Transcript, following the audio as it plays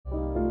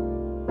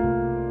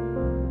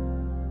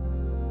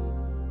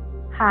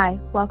Hi,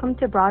 welcome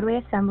to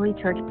Broadway Assembly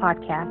Church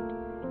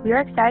Podcast. We are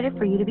excited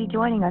for you to be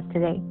joining us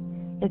today.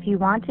 If you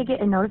want to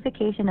get a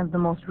notification of the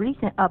most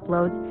recent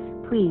uploads,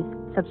 please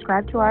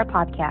subscribe to our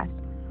podcast.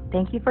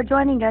 Thank you for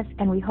joining us,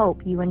 and we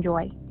hope you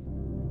enjoy.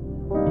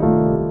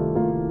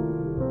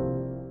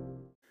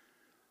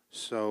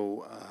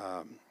 So,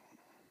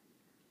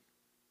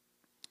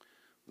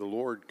 the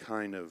Lord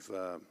kind of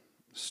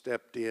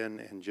stepped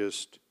in and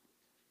just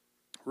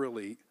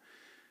really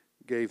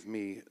gave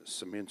me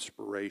some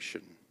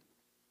inspiration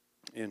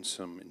and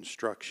some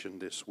instruction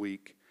this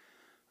week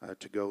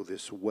to go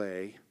this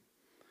way.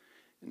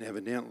 And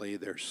evidently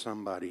there's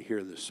somebody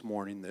here this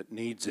morning that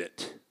needs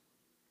it.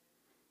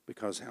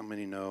 Because how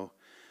many know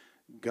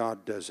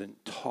God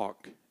doesn't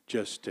talk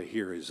just to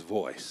hear his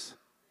voice?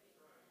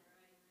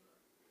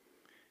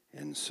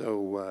 And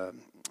so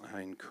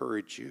I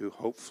encourage you,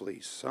 hopefully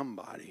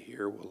somebody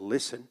here will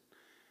listen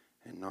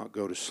and not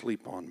go to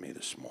sleep on me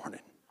this morning.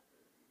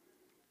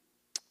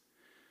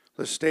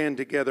 Let's stand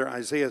together,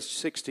 Isaiah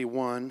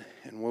 61,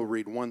 and we'll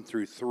read 1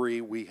 through 3.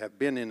 We have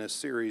been in a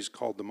series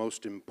called The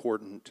Most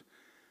Important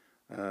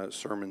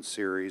Sermon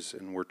Series,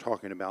 and we're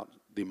talking about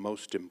the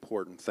most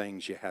important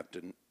things you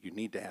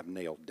need to have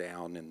nailed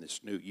down in this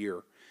new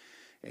year,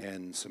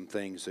 and some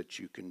things that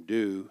you can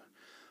do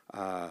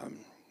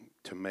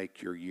to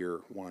make your year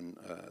one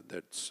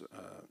that's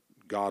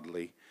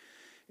godly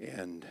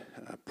and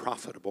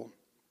profitable.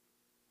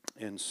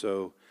 And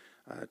so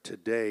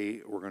today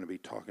we're going to be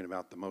talking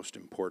about the most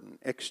important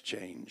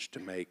exchange to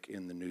make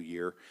in the new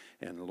year.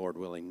 And Lord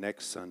willing,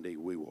 next Sunday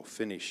we will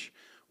finish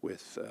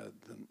with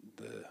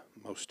the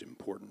most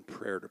important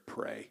prayer to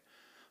pray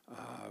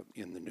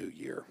in the new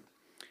year.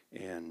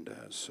 And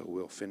so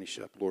we'll finish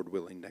up, Lord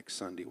willing, next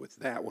Sunday with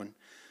that one.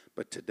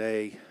 But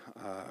today,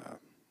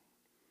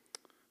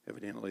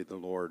 evidently the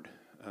Lord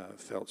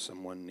felt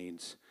someone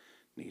needs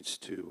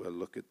to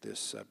look at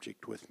this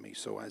subject with me.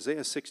 So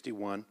Isaiah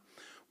 61,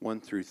 1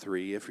 through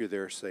 3. If you're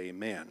there, say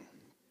amen.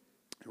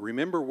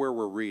 Remember where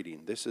we're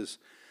reading. This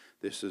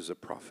is a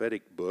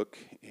prophetic book,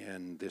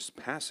 and this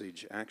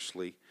passage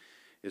actually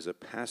is a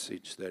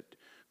passage that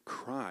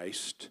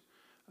Christ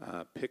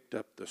picked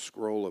up the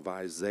scroll of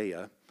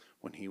Isaiah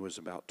when he was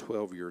about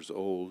 12 years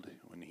old,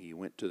 when he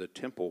went to the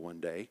temple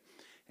one day,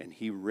 and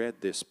he read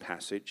this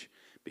passage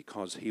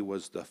because he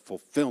was the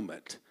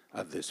fulfillment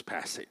of this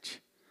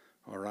passage.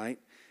 All right?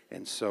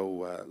 And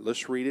so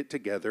let's read it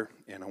together,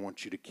 and I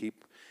want you to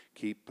keep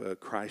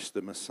Christ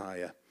the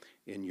Messiah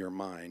in your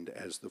mind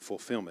as the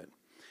fulfillment.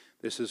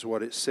 This is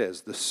what it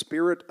says. The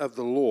Spirit of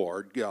the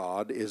Lord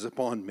God is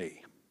upon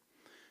me,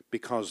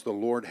 because the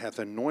Lord hath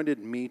anointed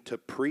me to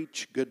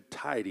preach good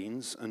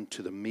tidings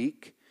unto the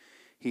meek.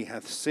 He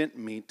hath sent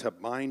me to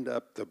bind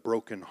up the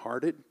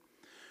brokenhearted,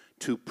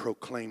 to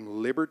proclaim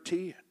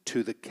liberty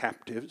to the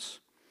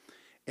captives,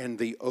 and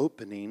the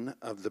opening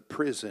of the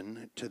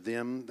prison to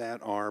them that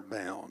are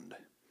bound,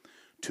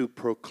 to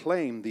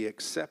proclaim the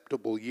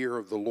acceptable year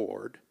of the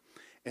Lord,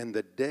 and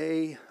the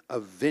day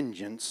of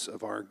vengeance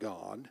of our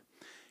God,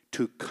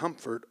 to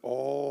comfort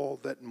all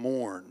that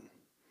mourn.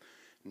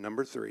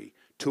 Number 3,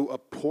 to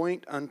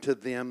appoint unto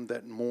them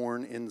that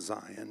mourn in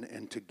Zion,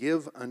 and to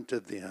give unto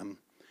them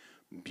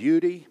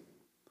beauty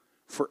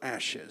for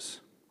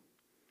ashes,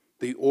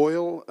 the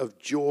oil of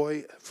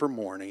joy for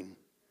mourning,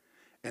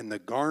 and the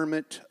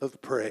garment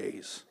of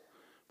praise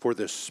for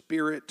the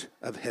spirit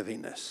of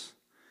heaviness,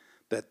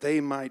 that they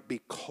might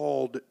be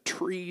called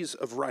trees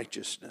of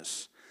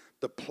righteousness,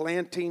 the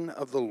planting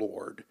of the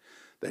Lord,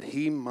 that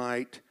he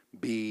might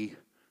be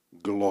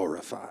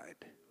glorified.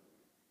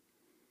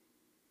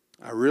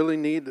 I really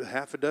need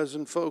half a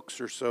dozen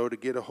folks or so to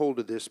get a hold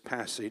of this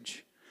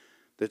passage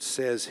that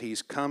says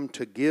he's come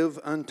to give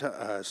unto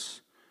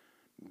us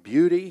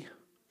beauty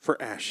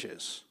for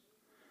ashes,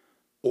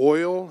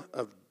 oil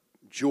of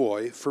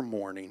joy for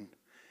mourning,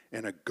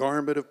 and a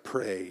garment of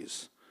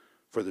praise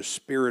for the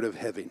spirit of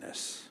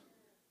heaviness.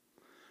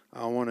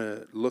 I want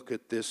to look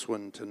at this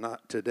one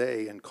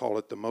today and call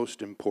it the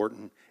most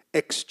important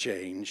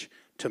exchange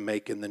to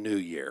make in the new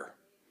year.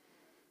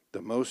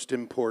 The most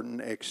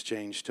important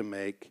exchange to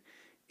make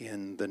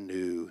in the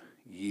new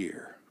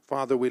year.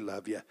 Father, we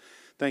love you.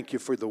 Thank you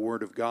for the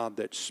word of God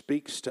that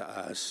speaks to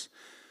us.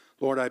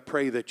 Lord, I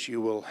pray that you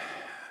will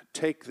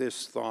take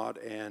this thought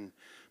and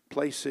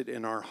place it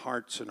in our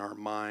hearts and our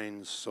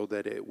minds so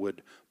that it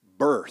would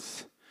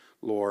birth,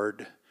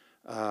 Lord,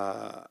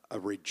 a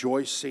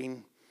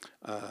rejoicing,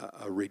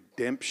 a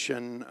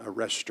redemption, a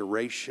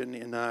restoration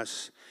in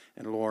us.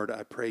 And Lord,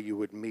 I pray you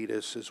would meet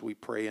us as we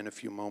pray in a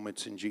few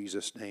moments in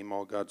Jesus' name.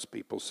 All God's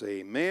people say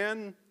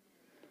amen.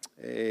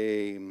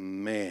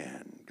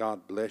 Amen.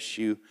 God bless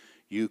you.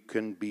 You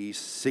can be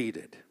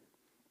seated.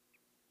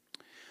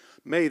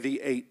 May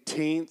the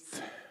 18th,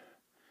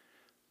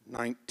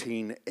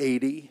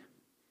 1980,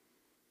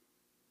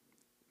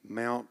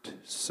 Mount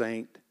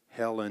St.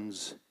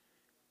 Helens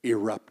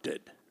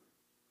erupted.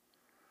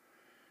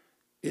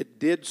 It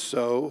did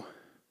so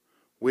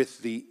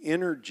with the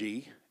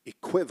energy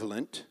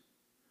equivalent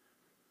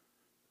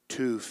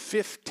to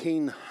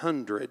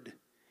 1,500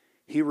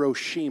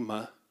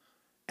 Hiroshima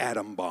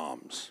atom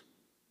bombs.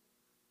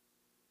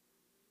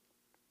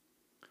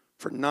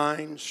 For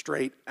 9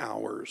 straight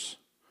hours,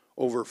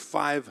 over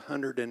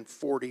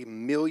 540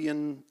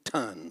 million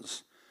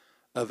tons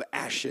of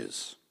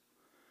ashes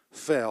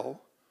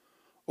fell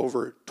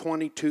over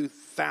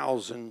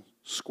 22,000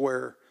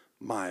 square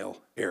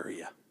mile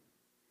area.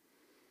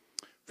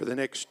 For the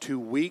next 2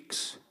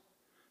 weeks,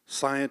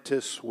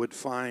 scientists would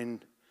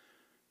find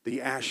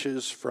the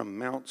ashes from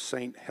Mount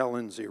St.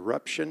 Helens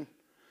eruption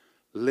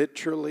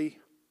literally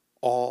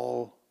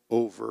all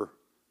over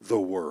the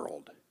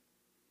world.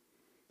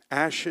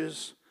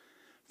 Ashes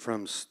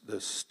from the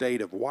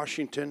state of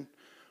Washington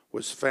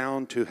was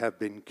found to have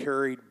been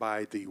carried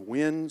by the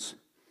winds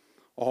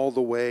all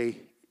the way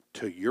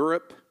to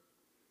Europe,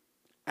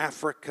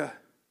 Africa,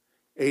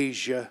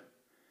 Asia,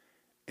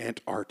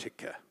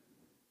 Antarctica.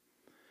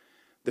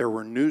 There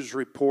were news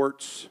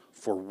reports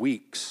for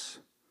weeks.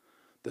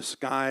 The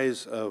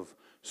skies of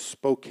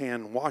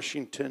Spokane,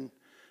 Washington,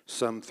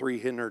 some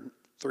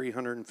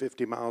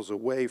 350 miles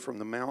away from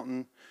the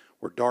mountain,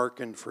 were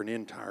darkened for an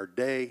entire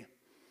day.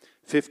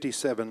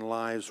 57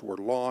 lives were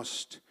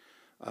lost,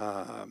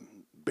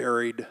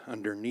 buried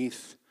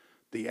underneath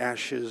the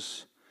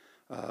ashes,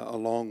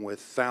 along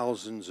with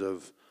thousands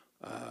of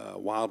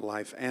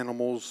wildlife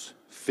animals,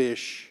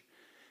 fish,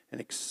 and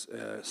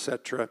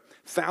etc.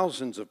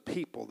 Thousands of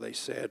people, they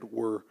said,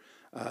 were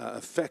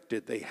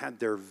affected. They had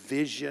their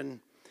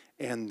vision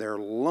and their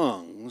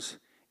lungs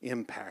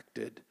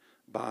impacted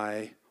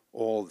by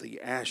all the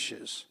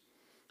ashes.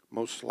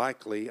 Most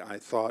likely, I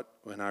thought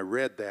when I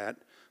read that,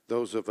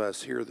 those of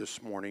us here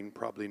this morning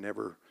probably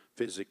never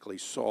physically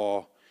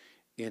saw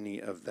any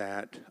of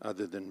that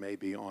other than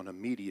maybe on a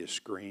media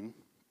screen.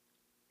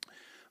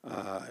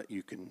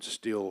 You can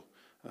still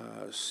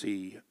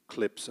see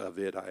clips of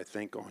it, I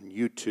think, on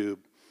YouTube.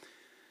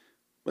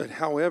 But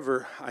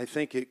however, I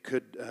think it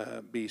could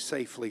be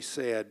safely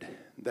said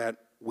that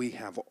we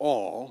have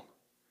all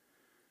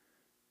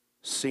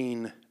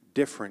seen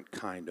different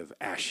kind of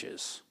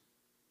ashes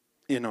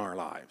in our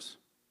lives.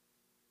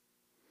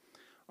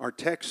 Our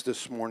text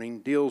this morning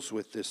deals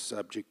with this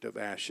subject of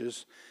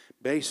ashes,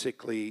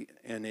 basically,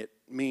 and it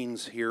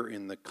means here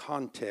in the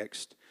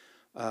context,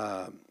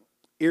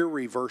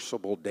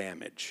 irreversible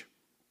damage.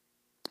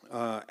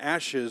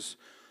 Ashes,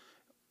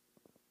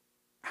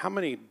 how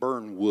many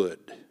burn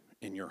wood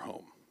in your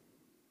home?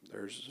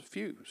 There's a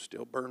few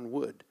still burn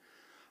wood.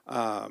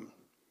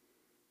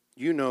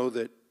 You know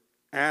that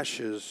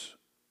ashes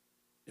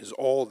is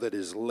all that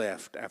is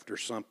left after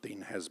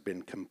something has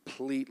been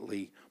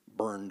completely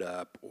burned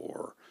up,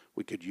 or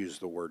we could use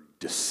the word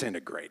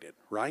disintegrated,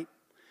 right?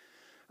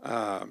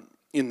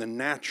 In the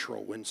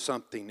natural, when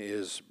something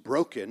is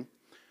broken,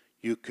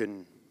 you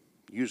can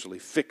usually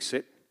fix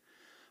it.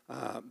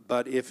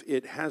 But if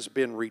it has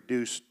been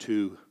reduced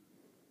to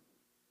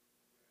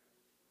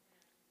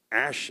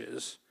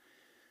ashes,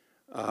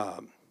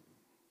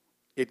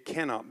 it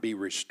cannot be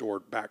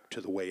restored back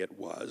to the way it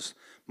was,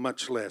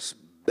 much less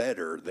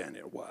better than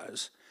it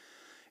was.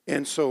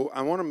 And so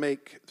I want to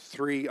make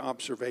 3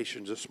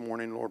 observations this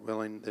morning, Lord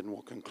willing, then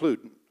we'll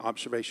conclude.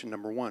 Observation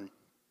number 1.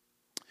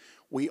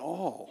 We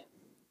all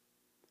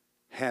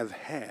have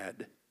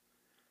had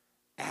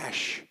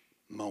ash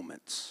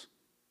moments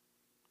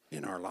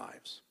in our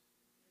lives.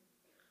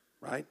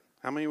 Right?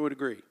 How many would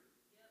agree?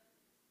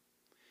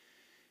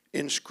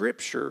 In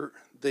Scripture,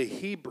 the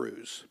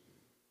Hebrews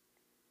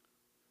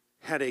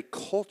had a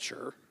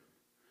culture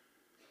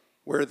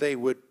where they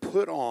would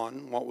put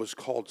on what was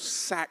called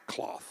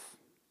sackcloth.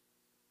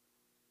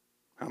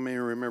 How many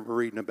remember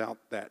reading about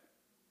that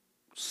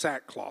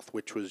sackcloth,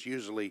 which was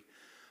usually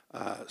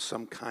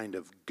some kind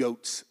of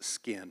goat's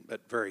skin,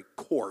 but very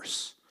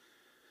coarse,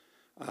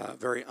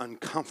 very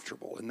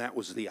uncomfortable, and that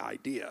was the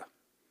idea.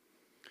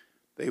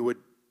 They would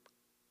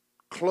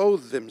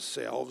clothe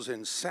themselves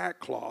in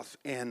sackcloth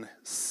and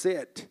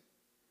sit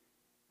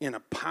in a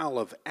pile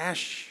of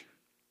ash,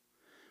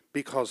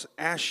 because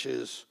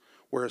ashes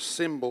were a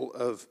symbol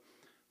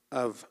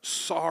of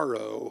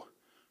sorrow,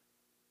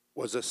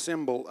 was a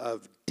symbol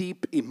of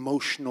deep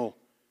emotional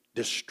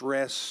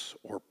distress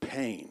or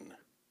pain.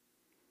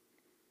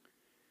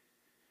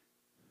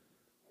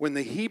 When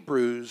the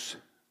Hebrews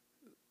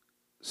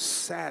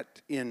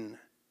sat in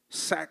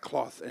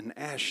sackcloth and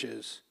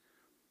ashes,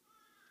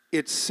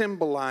 it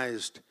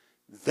symbolized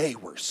they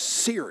were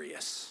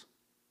serious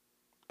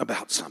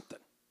about something.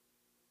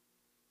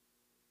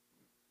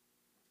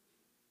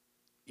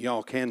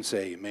 Y'all can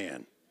say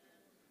amen.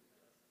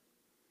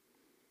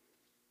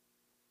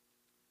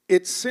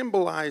 It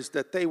symbolized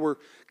that they were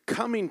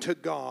coming to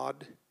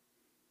God,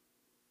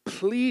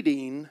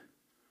 pleading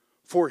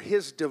for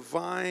His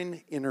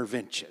divine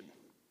intervention.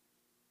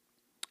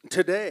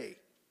 Today,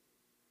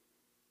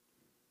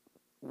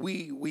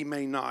 we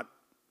may not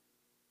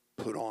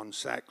put on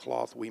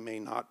sackcloth, we may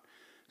not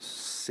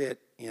sit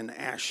in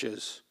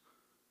ashes,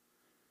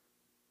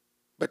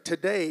 but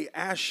today,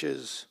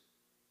 ashes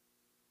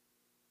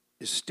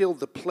is still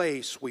the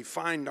place we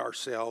find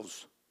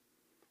ourselves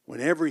when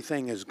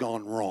everything has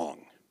gone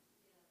wrong.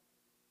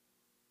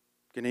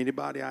 Can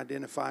anybody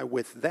identify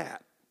with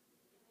that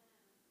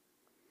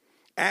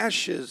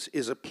Ashes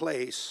is a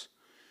place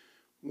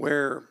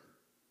where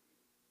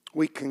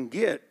we can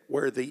get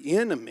where the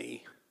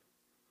enemy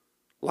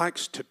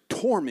likes to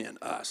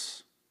torment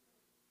us.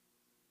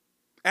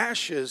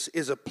 Ashes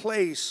is a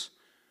place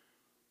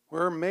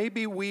where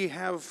maybe we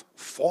have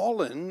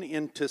fallen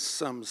into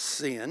some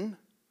sin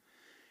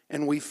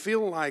and we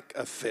feel like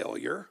a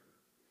failure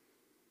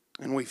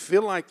and we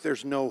feel like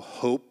there's no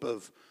hope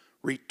of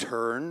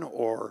return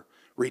or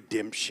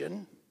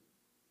redemption.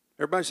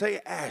 Everybody say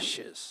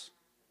ashes.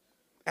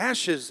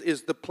 Ashes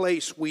is the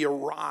place we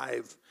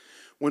arrive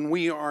when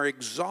we are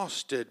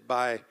exhausted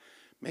by,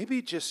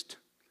 maybe just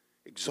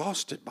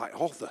exhausted by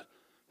all the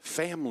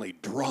family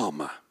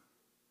drama.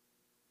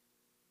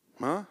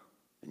 Huh?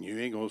 And you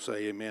ain't going to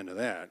say amen to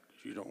that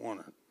because you don't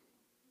want to.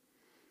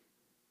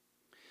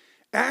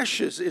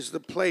 Ashes is the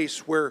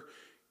place where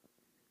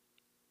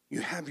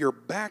you have your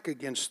back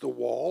against the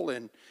wall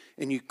and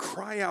you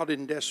cry out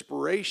in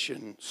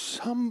desperation,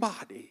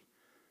 somebody,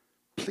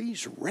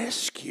 please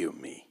rescue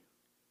me.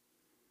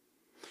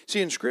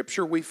 See, in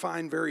Scripture we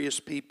find various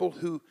people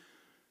who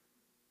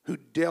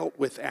dealt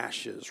with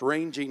ashes,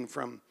 ranging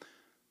from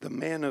the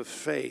man of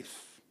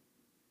faith,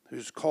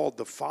 who's called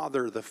the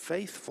father of the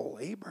faithful,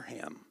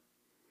 Abraham.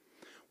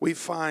 We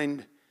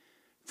find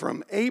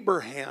from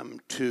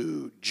Abraham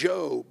to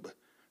Job,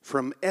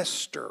 from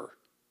Esther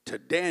to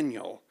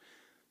Daniel,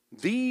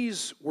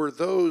 these were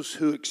those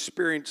who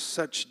experienced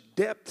such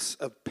depths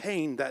of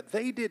pain that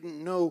they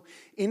didn't know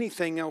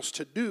anything else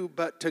to do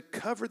but to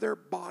cover their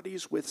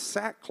bodies with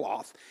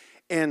sackcloth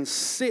and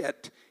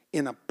sit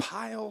in a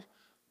pile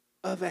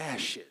of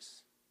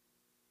ashes.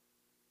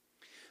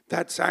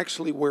 That's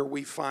actually where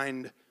we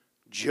find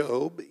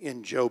Job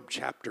in Job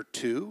chapter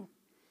 2.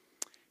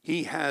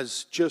 He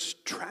has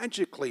just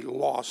tragically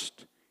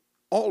lost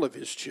all of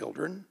his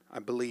children, I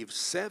believe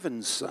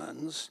 7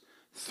 sons,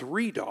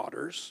 3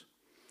 daughters.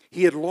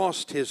 He had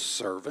lost his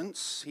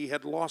servants. He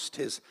had lost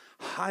his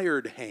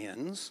hired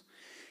hands.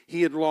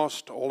 He had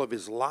lost all of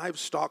his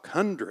livestock,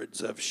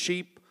 hundreds of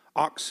sheep,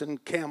 oxen,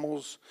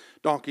 camels,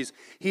 donkeys.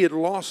 He had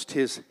lost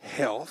his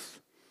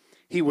health.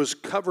 He was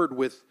covered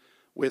with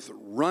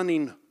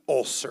running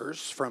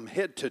ulcers from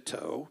head to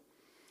toe.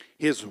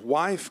 His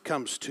wife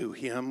comes to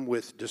him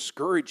with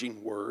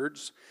discouraging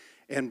words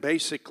and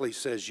basically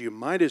says, you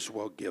might as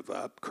well give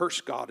up,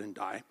 curse God and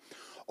die.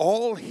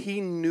 All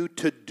he knew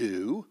to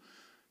do,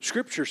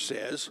 Scripture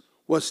says,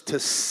 was to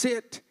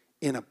sit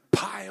in a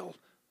pile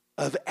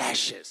of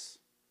ashes.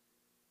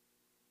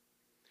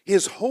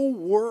 His whole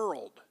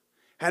world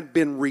had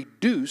been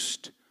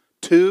reduced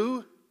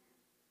to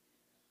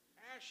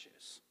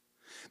ashes.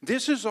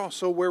 This is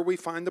also where we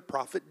find the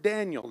prophet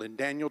Daniel in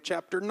Daniel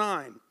chapter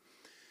 9.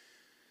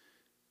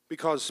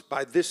 Because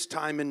by this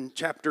time in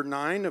chapter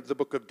 9 of the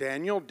book of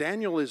Daniel,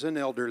 Daniel is an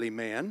elderly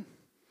man.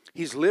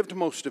 He's lived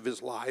most of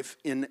his life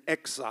in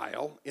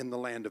exile in the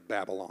land of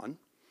Babylon.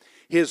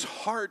 His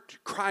heart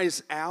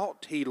cries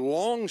out. He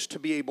longs to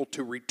be able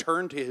to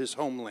return to his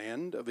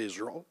homeland of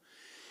Israel.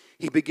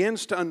 He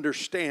begins to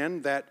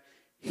understand that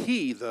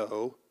he,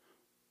 though,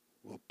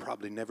 will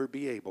probably never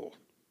be able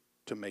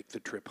to make the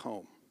trip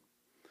home.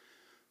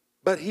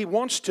 But he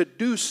wants to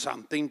do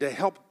something to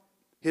help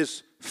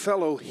his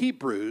fellow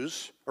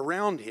Hebrews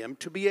around him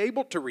to be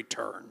able to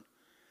return.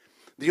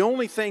 The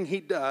only thing he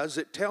does,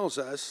 it tells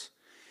us,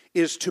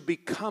 is to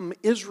become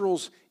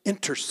Israel's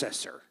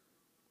intercessor.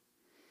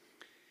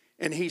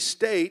 And he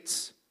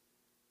states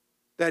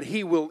that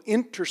he will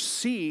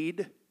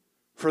intercede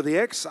for the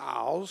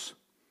exiles.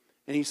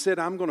 And he said,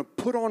 I'm going to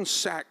put on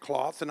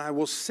sackcloth and I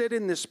will sit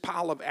in this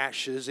pile of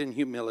ashes in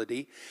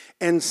humility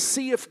and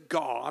see if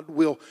God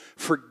will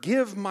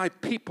forgive my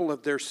people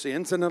of their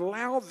sins and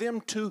allow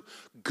them to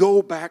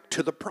go back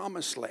to the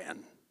promised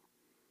land.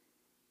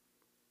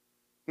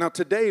 Now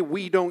today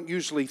we don't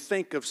usually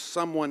think of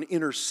someone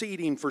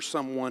interceding for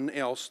someone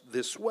else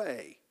this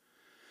way.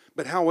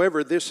 But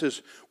however, this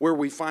is where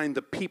we find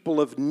the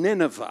people of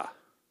Nineveh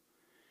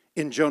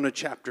in Jonah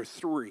chapter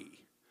 3.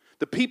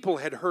 The people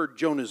had heard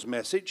Jonah's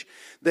message.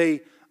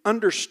 They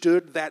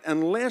understood that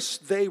unless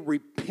they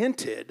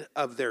repented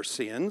of their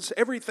sins,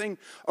 everything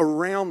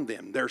around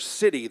them, their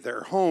city,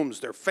 their homes,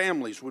 their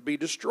families would be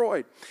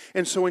destroyed.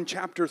 And so in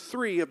chapter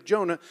 3 of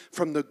Jonah,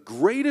 from the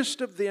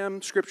greatest of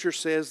them, Scripture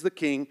says, the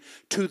king,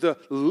 to the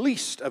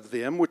least of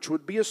them, which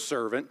would be a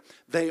servant,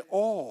 they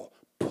all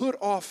put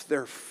off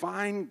their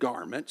fine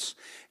garments,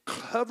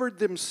 covered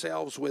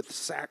themselves with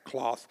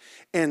sackcloth,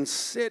 and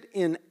sit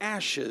in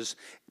ashes,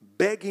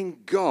 begging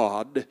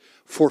God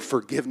for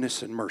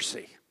forgiveness and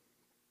mercy.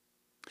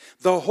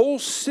 The whole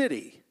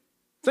city,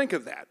 think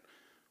of that,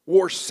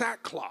 wore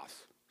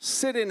sackcloth,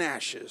 sit in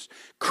ashes,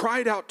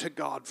 cried out to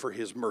God for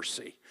his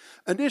mercy.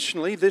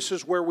 Additionally, this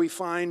is where we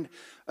find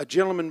a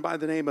gentleman by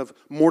the name of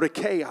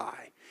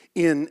Mordecai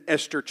in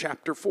Esther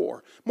chapter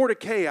 4.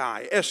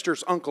 Mordecai,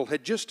 Esther's uncle,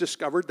 had just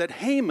discovered that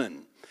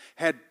Haman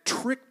had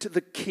tricked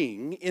the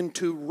king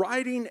into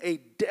writing a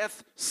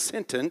death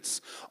sentence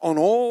on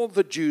all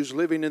the Jews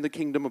living in the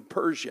kingdom of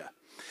Persia.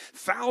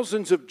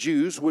 Thousands of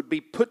Jews would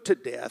be put to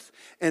death,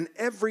 and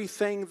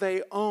everything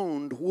they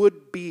owned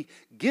would be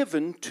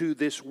given to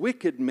this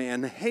wicked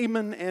man,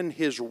 Haman, and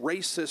his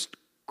racist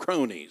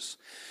cronies.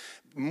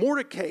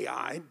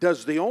 Mordecai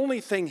does the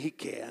only thing he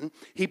can.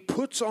 He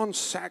puts on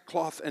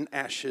sackcloth and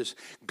ashes,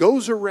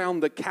 goes around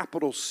the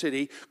capital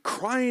city,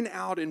 crying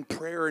out in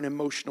prayer and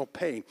emotional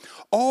pain.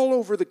 All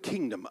over the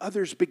kingdom,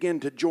 others begin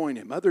to join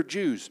him, other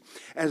Jews,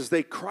 as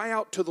they cry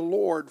out to the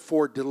Lord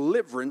for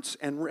deliverance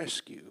and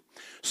rescue.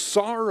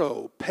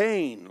 Sorrow,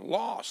 pain,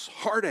 loss,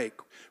 heartache,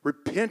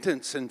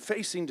 repentance, and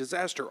facing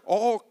disaster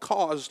all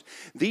caused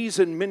these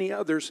and many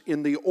others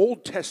in the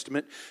Old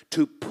Testament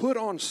to put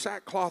on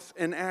sackcloth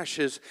and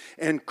ashes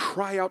and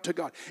cry out to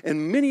God.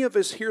 And many of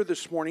us here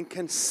this morning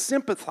can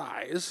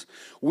sympathize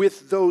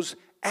with those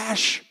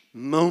ash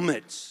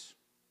moments,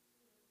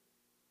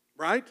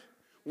 right?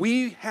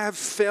 We have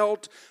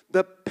felt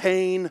the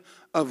pain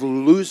of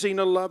losing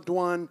a loved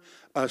one,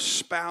 a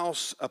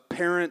spouse, a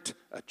parent,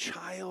 a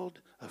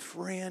child, a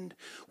friend.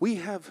 We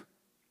have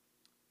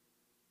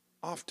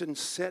often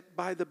sat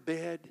by the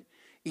bed,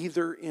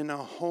 either in a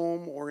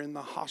home or in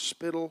the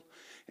hospital,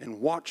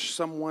 and watched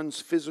someone's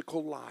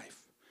physical life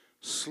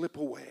slip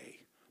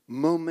away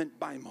moment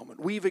by moment.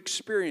 We've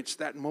experienced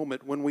that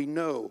moment when we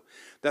know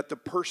that the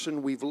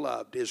person we've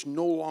loved is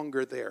no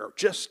longer there,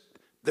 just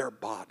their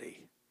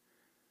body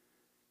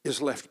is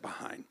left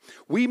behind.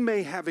 We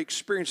may have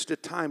experienced a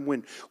time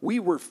when we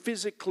were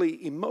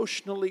physically,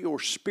 emotionally, or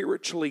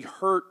spiritually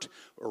hurt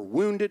or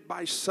wounded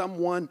by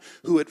someone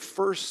who at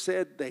first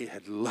said they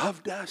had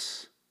loved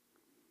us,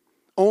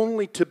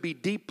 only to be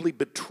deeply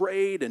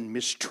betrayed and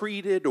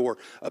mistreated or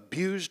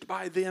abused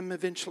by them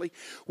eventually.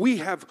 We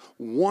have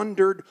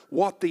wondered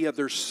what the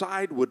other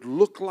side would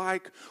look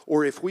like,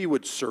 or if we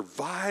would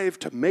survive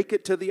to make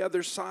it to the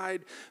other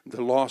side.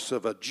 The loss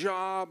of a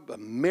job, a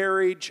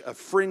marriage, a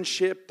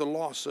friendship, the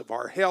loss of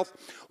our health.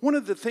 One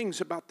of the things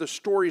about the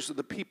stories of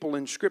the people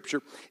in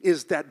Scripture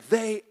is that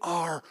they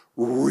are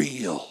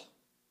real.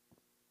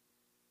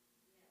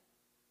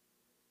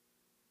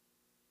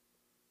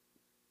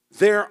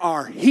 There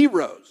are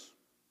heroes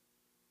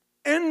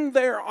and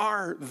there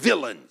are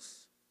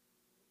villains.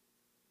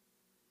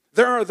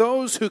 There are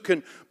those who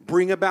can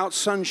bring about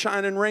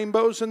sunshine and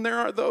rainbows, and there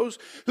are those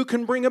who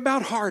can bring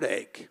about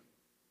heartache,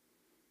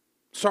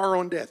 sorrow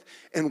and death.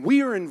 And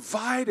we are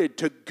invited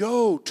to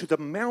go to the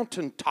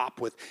mountaintop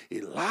with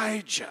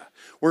Elijah.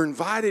 We're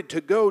invited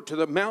to go to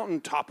the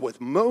mountaintop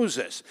with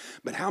Moses.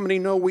 But how many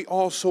know we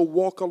also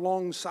walk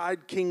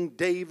alongside King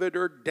David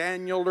or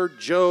Daniel or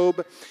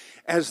Job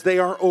as they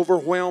are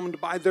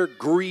overwhelmed by their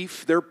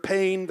grief, their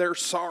pain, their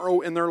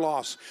sorrow, and their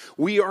loss?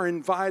 We are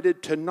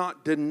invited to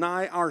not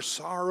deny our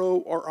sorrow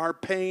or our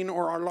pain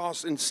or our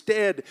loss.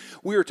 Instead,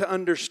 we are to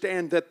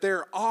understand that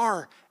there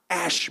are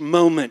ash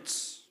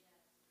moments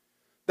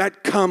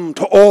that come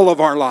to all of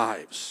our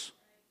lives.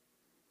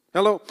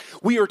 Hello?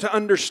 We are to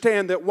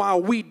understand that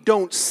while we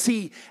don't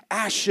see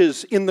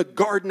ashes in the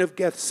Garden of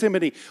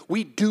Gethsemane,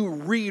 we do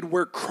read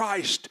where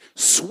Christ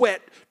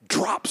sweat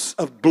drops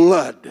of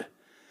blood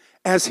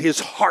as his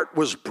heart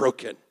was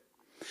broken.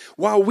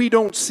 While we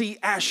don't see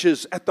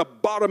ashes at the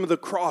bottom of the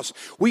cross,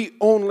 we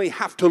only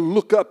have to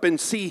look up and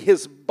see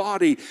his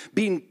body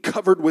being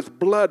covered with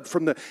blood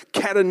from the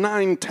cat o'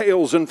 nine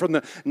tails and from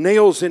the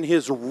nails in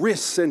his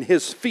wrists and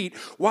his feet.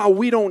 While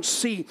we don't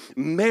see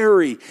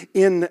Mary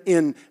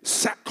in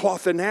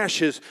sackcloth and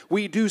ashes,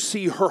 we do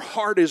see her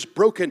heart is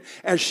broken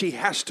as she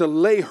has to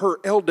lay her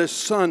eldest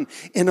son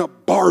in a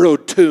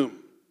borrowed tomb.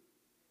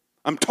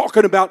 I'm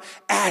talking about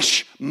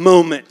ash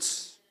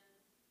moments.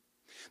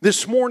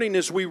 This morning,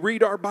 as we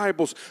read our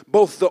Bibles,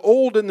 both the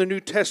Old and the New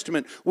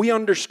Testament, we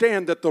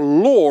understand that the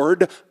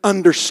Lord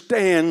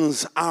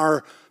understands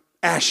our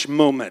ash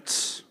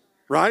moments.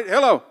 Right?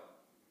 Hello.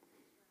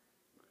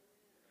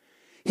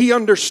 He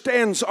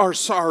understands our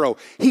sorrow.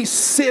 He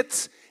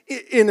sits,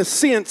 in a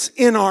sense,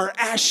 in our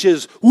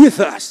ashes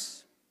with us.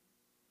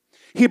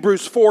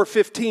 Hebrews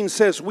 4:15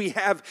 says we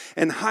have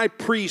an high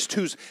priest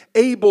who's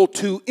able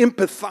to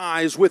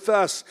empathize with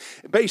us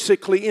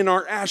basically in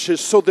our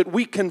ashes so that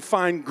we can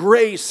find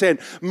grace and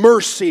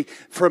mercy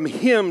from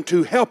him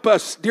to help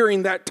us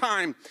during that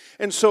time.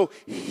 And so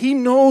he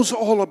knows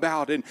all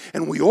about it,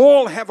 and we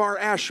all have our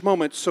ash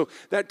moments. So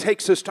that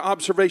takes us to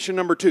observation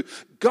number 2.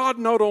 God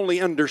not only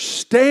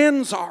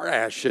understands our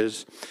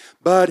ashes,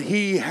 but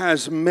he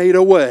has made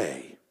a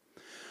way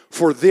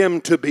for them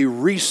to be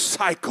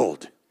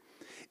recycled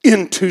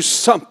into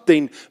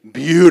something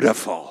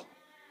beautiful.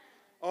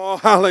 Oh,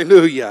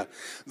 hallelujah.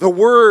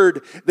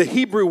 The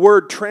Hebrew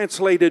word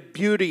translated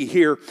beauty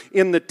here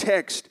in the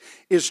text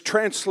is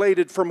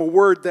translated from a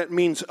word that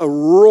means a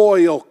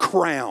royal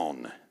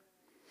crown.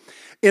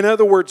 In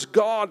other words,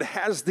 God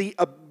has the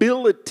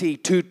ability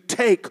to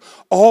take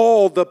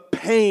all the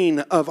pain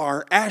of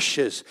our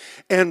ashes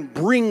and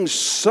bring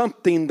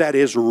something that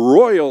is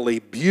royally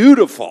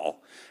beautiful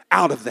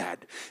out of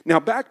that.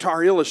 Now back to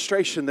our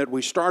illustration that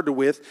we started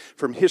with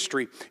from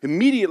history.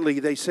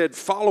 Immediately they said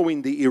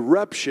following the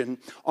eruption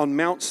on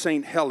Mount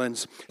St.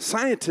 Helens,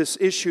 scientists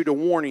issued a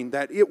warning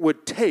that it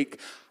would take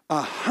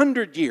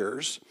 100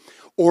 years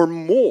or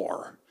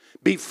more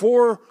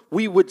before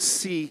we would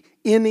see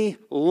any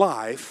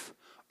life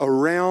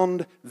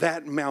around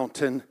that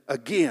mountain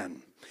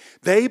again.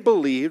 They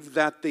believed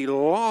that the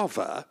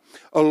lava,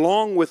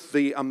 along with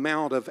the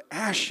amount of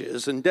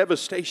ashes and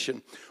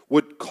devastation,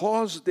 would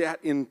cause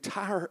that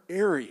entire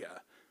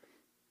area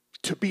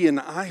to be an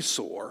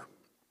eyesore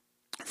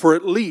for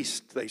at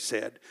least, they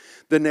said,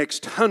 the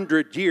next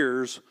 100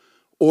 years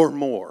or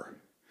more.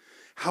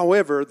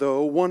 However,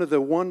 though, one of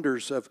the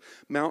wonders of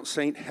Mount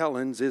St.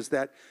 Helens is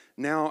that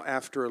now,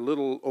 after a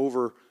little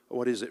over,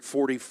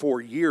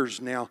 44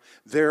 years now,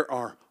 there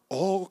are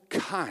all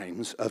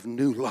kinds of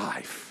new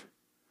life.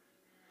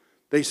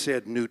 They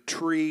said new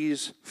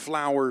trees,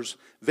 flowers,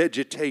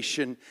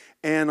 vegetation,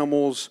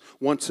 animals,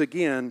 once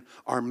again,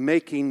 are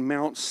making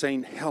Mount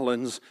St.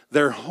 Helens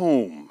their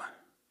home.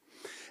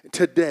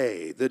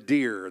 Today, the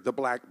deer, the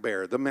black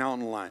bear, the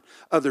mountain lion,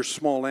 other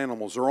small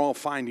animals are all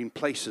finding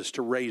places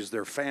to raise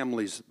their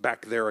families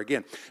back there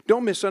again.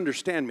 Don't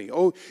misunderstand me.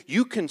 Oh,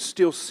 you can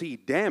still see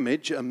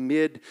damage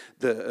amid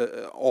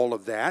all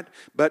of that,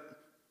 but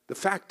the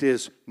fact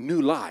is,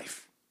 new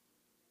life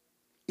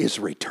is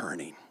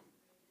returning.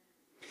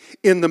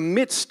 In the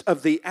midst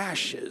of the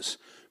ashes,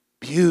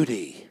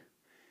 beauty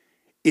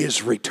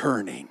is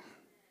returning.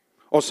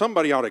 Oh,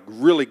 somebody ought to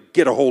really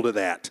get a hold of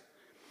that.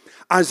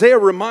 Isaiah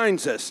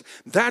reminds us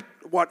that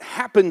what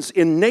happens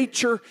in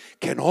nature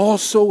can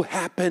also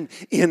happen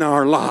in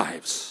our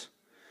lives.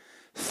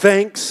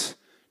 Thanks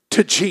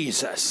to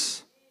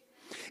Jesus.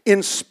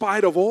 In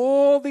spite of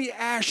all the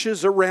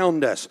ashes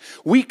around us,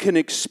 we can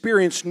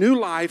experience new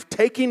life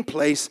taking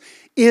place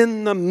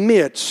in the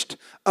midst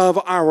of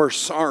our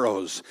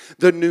sorrows.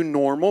 The new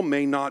normal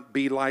may not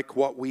be like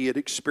what we had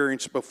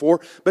experienced before,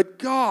 but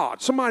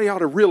God, somebody ought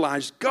to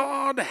realize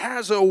God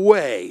has a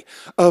way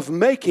of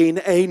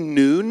making a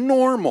new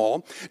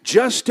normal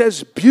just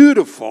as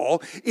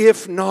beautiful,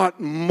 if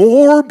not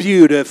more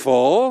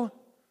beautiful,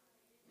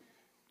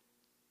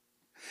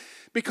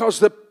 because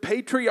the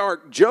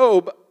patriarch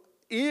Job,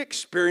 he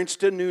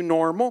experienced a new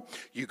normal.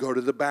 You go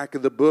to the back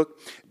of the book,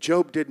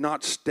 Job did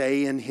not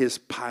stay in his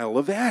pile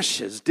of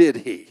ashes, did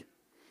he?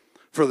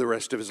 For the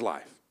rest of his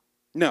life.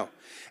 No.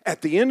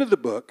 At the end of the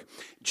book,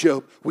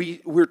 Job,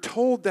 we're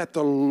told that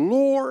the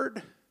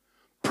Lord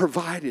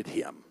provided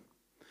him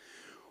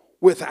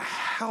with a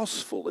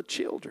house full of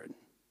children,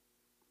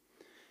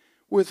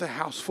 with a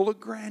house full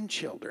of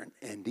grandchildren,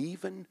 and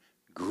even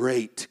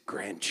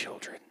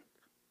great-grandchildren.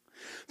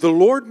 The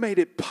Lord made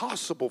it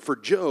possible for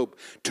Job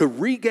to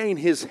regain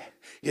his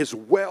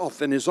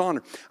wealth and his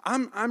honor.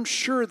 I'm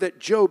sure that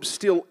Job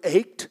still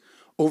ached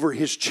over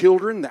his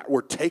children that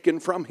were taken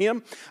from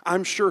him.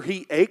 I'm sure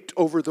he ached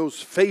over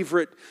those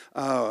favorite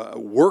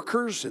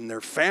workers and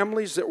their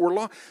families that were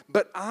lost.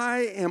 But I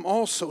am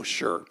also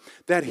sure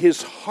that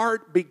his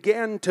heart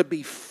began to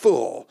be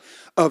full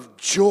of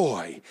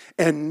joy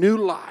and new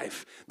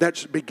life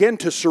that began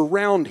to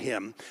surround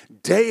him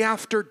day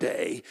after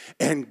day.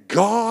 And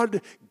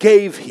God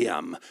gave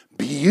him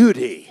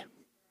beauty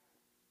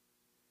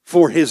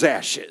for his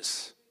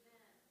ashes.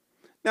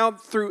 Now,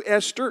 through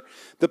Esther,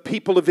 the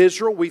people of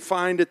Israel, we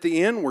find at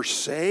the end, were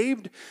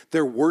saved.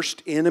 Their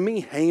worst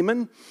enemy,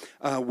 Haman,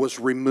 was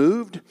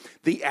removed.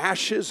 The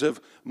ashes of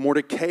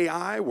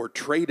Mordecai were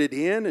traded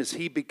in as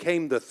he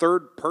became the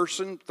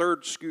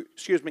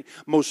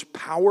most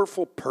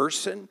powerful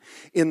person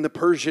in the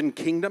Persian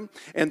kingdom.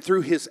 And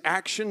through his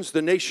actions,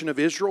 the nation of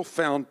Israel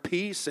found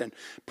peace and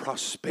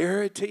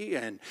prosperity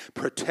and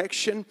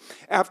protection.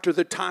 After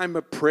the time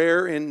of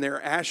prayer in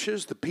their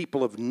ashes, the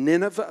people of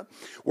Nineveh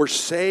were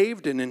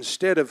saved. And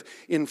instead of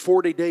in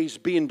 40 days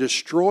being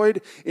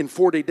destroyed, in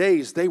 40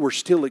 days they were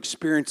still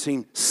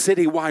experiencing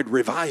citywide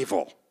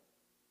revival.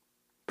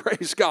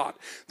 Praise God.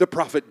 The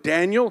prophet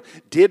Daniel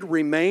did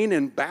remain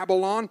in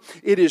Babylon.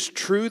 It is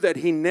true that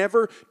he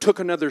never took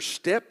another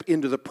step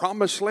into the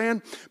promised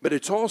land, but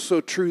it's also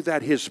true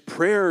that his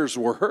prayers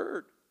were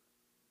heard.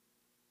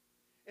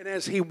 And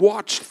as he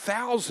watched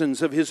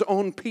thousands of his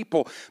own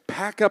people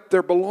pack up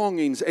their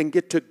belongings and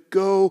get to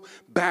go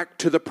back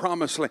to the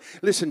promised land.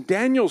 Listen,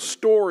 Daniel's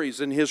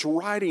stories and his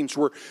writings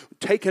were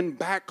taken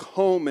back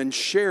home and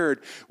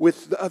shared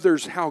with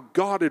others how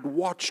God had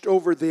watched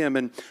over them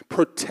and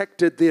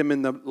protected them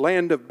in the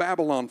land of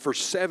Babylon for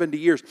 70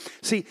 years.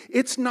 See,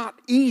 it's not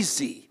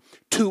easy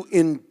to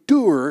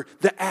endure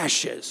the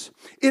ashes.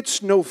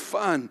 It's no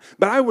fun,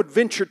 but I would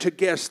venture to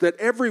guess that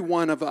every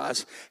one of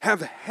us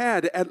have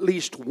had at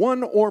least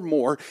one or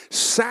more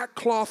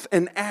sackcloth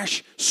and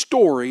ash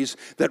stories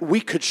that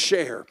we could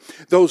share.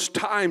 Those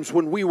times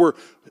when we were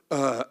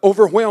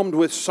overwhelmed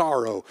with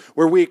sorrow,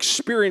 where we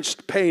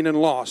experienced pain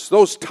and loss.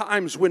 Those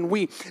times when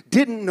we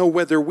didn't know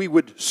whether we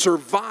would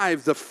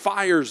survive the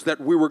fires that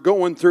we were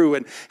going through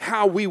and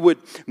how we would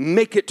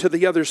make it to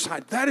the other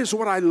side. That is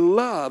what I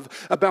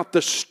love about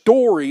the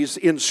stories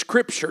in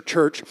Scripture,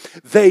 church.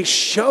 They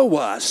show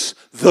us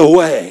the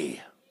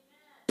way.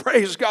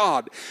 Praise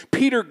God.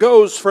 Peter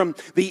goes from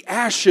the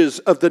ashes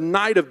of the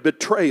night of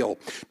betrayal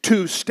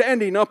to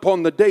standing up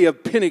on the day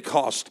of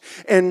Pentecost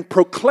and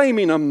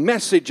proclaiming a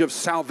message of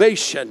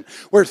salvation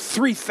where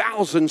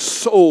 3,000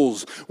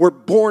 souls were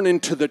born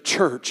into the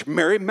church.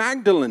 Mary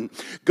Magdalene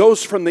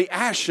goes from the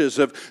ashes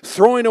of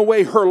throwing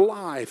away her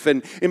life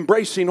and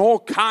embracing all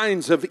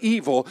kinds of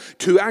evil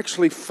to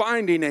actually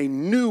finding a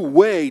new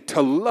way to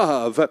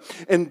love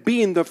and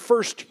being the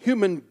first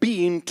human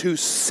being to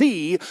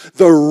see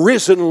the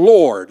risen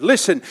Lord.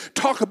 Listen,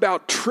 talk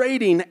about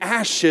trading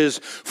ashes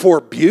for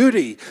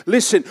beauty.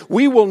 Listen,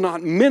 we will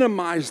not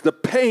minimize the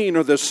pain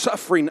or the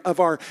suffering of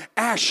our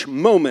ash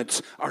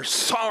moments, our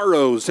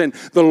sorrows and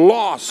the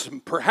loss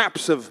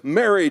perhaps of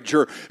marriage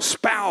or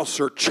spouse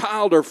or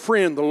child or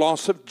friend, the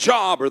loss of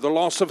job or the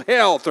loss of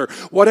health or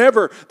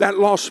whatever that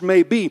loss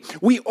may be.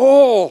 We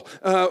all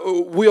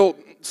will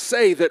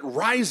say that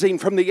rising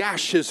from the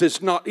ashes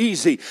is not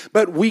easy,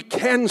 but we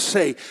can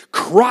say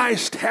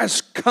Christ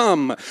has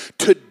come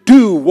to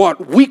do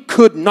what we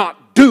could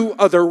not do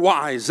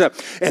otherwise,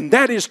 and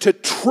that is to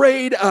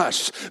trade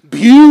us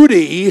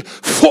beauty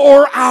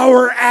for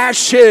our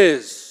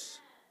ashes.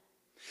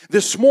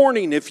 This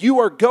morning, if you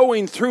are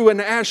going through an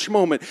ash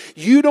moment,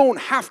 you don't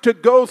have to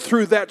go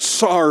through that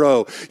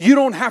sorrow. You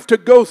don't have to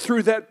go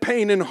through that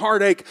pain and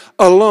heartache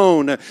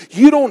alone.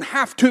 You don't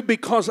have to,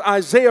 because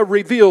Isaiah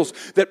reveals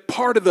that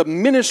part of the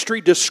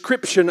ministry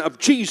description of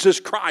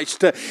Jesus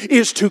Christ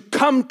is to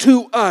come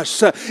to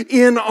us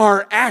in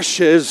our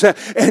ashes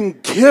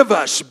and give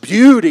us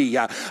beauty.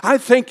 I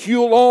think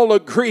you'll all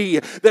agree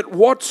that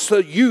what's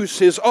the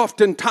use is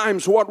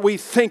oftentimes what we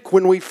think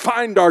when we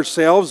find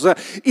ourselves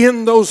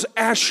in those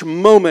ash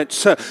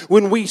moments.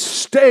 When we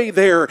stay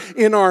there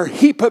in our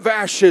heap of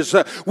ashes,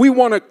 we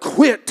want to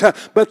quit.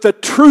 But the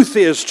truth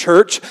is,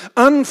 church,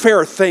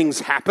 unfair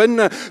things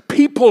happen.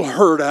 People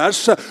hurt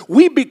us.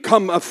 We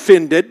become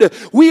offended.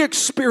 We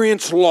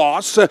experience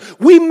loss.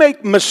 We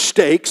make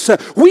mistakes.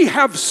 We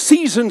have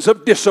seasons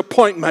of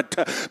disappointment.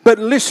 But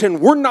listen,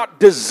 we're not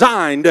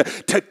designed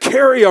to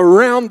carry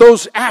around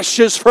those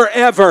ashes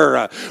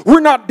forever.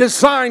 We're not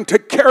designed to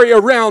carry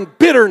around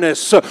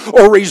bitterness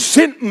or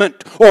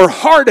resentment or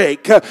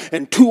heartache.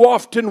 And too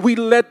often we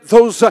let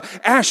those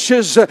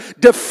ashes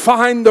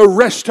define the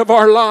rest of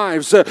our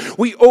lives.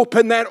 We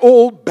open that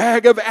old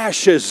bag of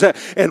ashes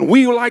and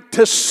we like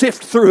to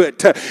sift through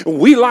it.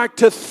 We like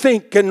to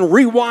think and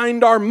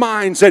rewind our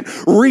minds and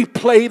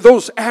replay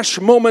those ash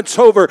moments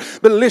over.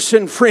 But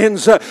listen,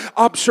 friends,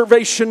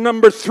 observation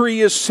number 3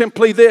 is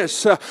simply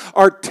this.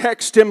 Our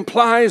text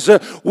implies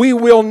we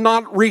will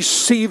not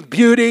receive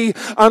beauty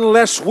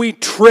unless we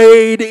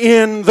trade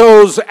in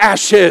those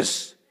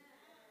ashes.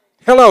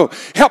 Hello,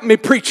 help me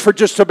preach for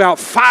just about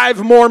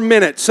 5 more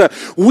minutes.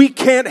 We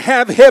can't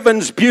have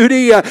heaven's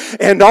beauty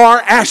and our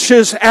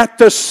ashes at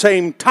the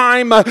same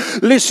time.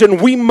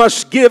 Listen, we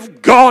must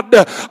give God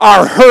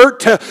our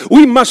hurt.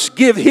 We must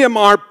give Him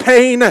our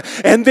pain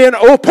and then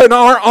open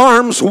our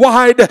arms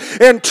wide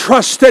and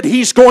trust that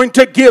He's going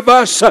to give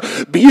us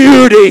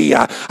beauty.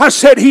 I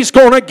said He's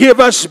going to give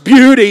us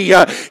beauty.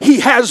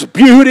 He has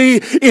beauty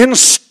in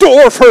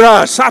store for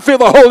us. I feel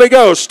the Holy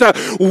Ghost.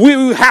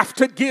 We have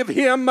to give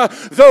Him,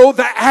 though,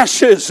 the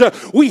ashes.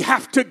 We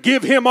have to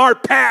give Him our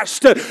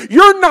past.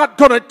 You're not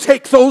going to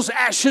take those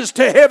ashes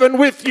to heaven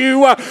with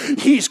you.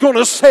 He's going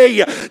to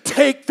say,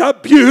 take the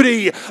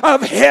beauty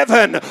of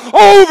heaven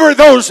over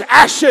those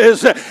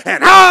ashes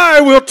and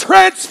I will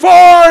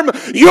transform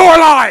your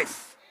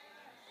life.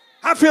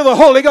 I feel the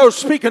Holy Ghost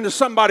speaking to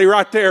somebody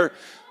right there.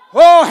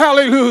 Oh,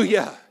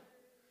 hallelujah.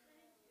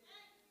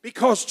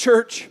 Because,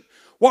 church,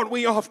 what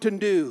we often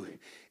do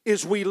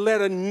is we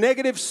let a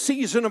negative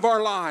season of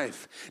our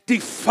life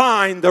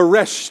define the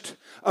rest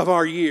of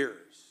our years.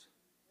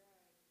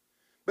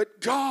 But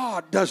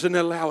God doesn't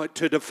allow it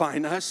to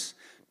define us.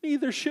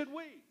 Neither should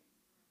we.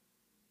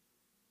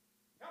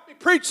 Help me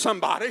preach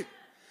somebody.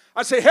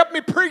 I say, help me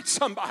preach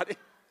somebody.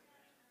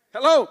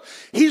 Hello?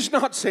 He's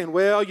not saying,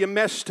 well, you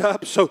messed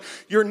up, so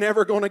you're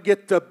never going to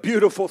get the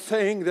beautiful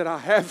thing that I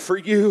have for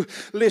you.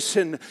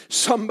 Listen,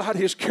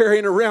 somebody's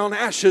carrying around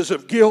ashes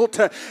of guilt,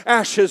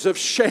 ashes of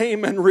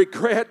shame and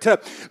regret.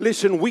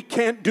 Listen, we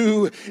can't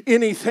do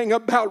anything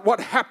about what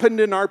happened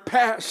in our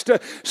past.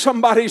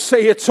 Somebody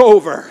say it's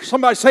over.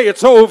 Somebody say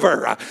it's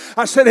over.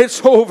 I said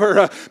it's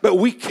over, but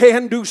we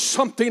can do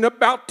something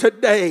about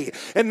today.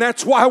 And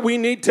that's why we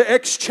need to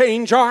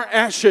exchange our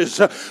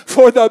ashes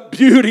for the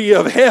beauty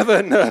of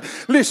heaven.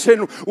 Listen,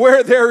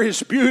 where there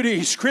is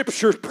beauty,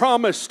 Scripture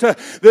promised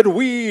that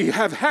we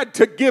have had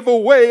to give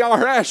away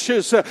our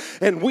ashes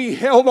and we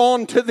held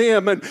on to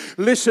them. And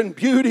listen,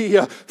 beauty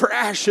for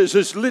ashes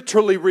is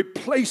literally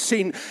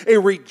replacing a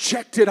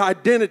rejected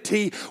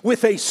identity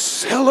with a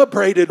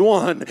celebrated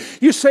one.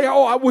 You say,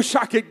 oh, I wish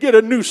I could get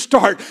a new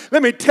start.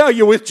 Let me tell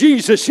you, with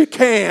Jesus you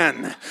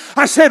can.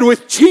 I said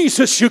with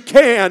Jesus you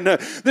can.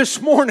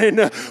 This morning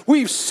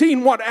we've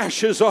seen what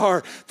ashes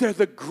are. They're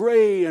the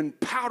gray and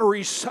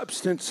powdery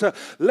substance essence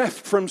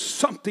left from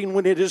something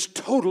when it is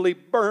totally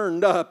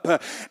burned up.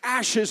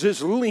 Ashes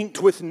is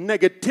linked with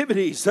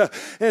negativities,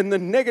 and the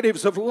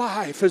negatives of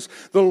life is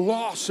the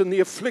loss and the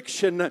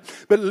affliction.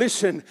 But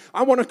listen,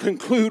 I want to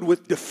conclude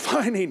with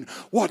defining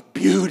what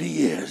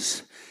beauty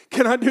is.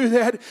 Can I do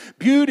that?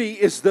 Beauty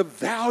is the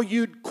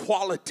valued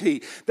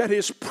quality that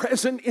is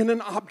present in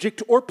an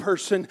object or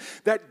person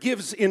that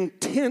gives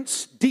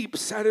intense, deep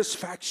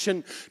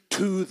satisfaction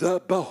to the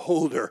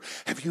beholder.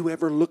 Have you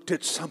ever looked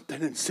at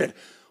something and said,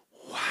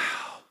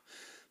 wow,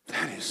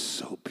 that is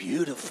so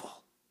beautiful?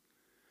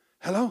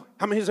 Hello?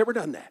 How many has ever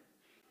done that?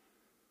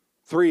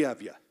 3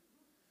 of you.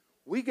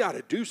 We got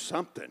to do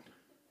something.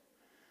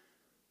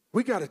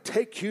 We got to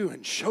take you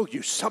and show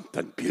you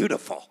something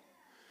beautiful.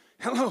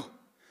 Hello?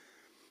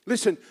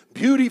 Listen,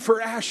 beauty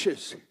for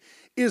ashes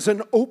is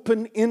an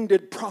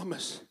open-ended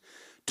promise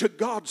to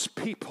God's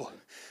people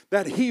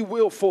that He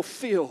will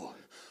fulfill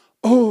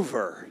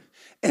over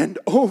and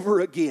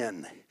over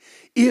again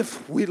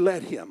if we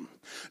let Him.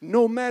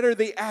 No matter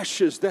the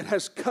ashes that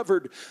has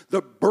covered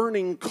the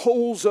burning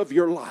coals of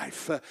your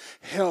life,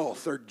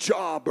 health or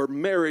job or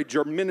marriage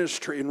or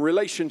ministry and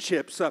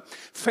relationships,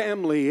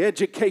 family,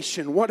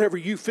 education, whatever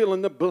you fill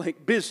in the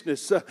blank,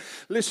 business.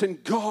 Listen,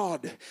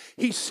 God,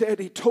 He said,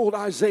 He told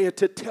Isaiah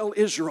to tell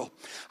Israel,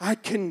 I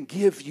can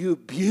give you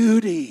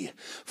beauty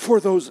for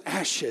those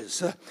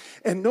ashes.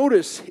 And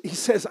notice, He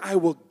says, I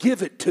will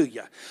give it to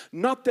you.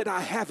 Not that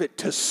I have it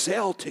to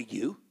sell to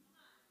you.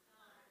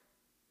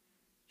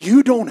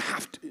 You don't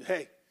have to.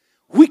 Hey,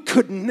 we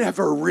could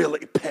never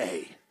really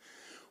pay.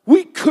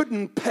 We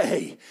couldn't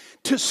pay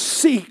to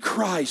see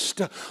Christ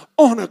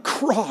on a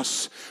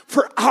cross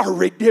for our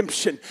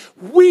redemption.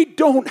 We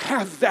don't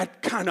have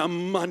that kind of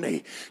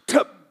money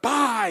to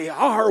buy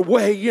our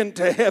way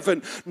into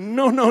heaven.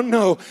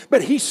 No.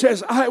 But He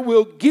says, I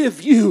will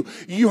give you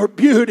your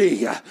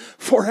beauty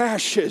for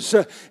ashes.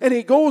 And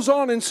He goes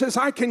on and says,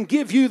 I can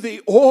give you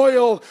the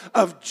oil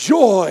of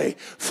joy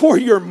for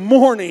your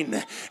mourning.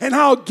 And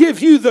I'll give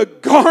you the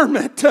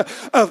garment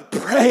of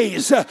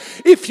praise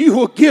if you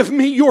will give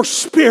me your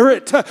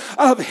spirit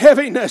of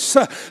heaviness.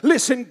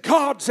 Listen,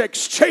 God's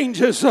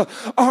exchanges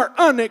are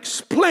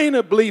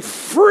unexplainably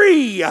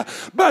free,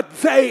 but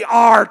they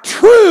are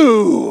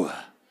true.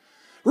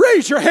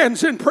 Raise your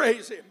hands and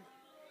praise Him.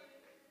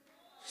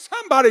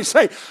 Somebody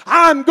say,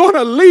 I'm going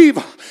to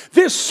leave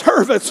this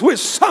service with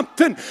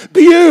something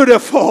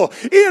beautiful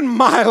in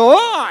my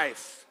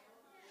life.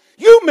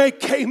 You may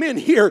came in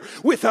here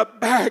with a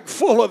bag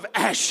full of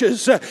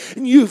ashes,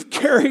 and you've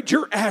carried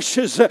your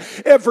ashes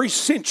ever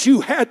since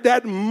you had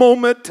that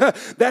moment,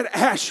 that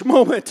ash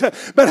moment.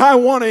 But I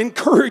want to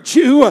encourage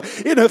you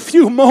in a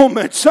few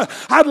moments.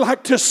 I'd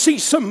like to see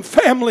some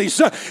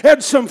families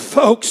and some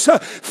folks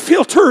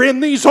filter in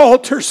these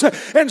altars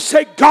and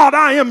say, God,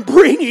 I am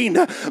bringing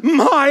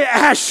my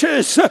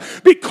ashes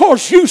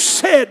because you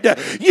said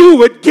you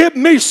would give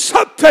me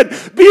something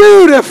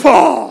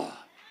beautiful.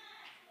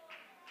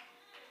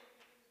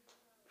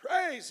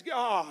 Praise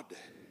God.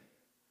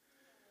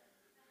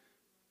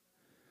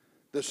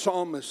 The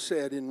psalmist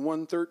said in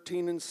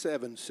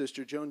 113:7,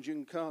 Sister Jones, you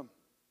can come,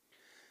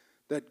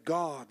 that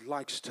God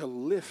likes to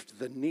lift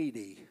the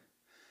needy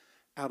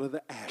out of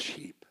the ash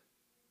heap.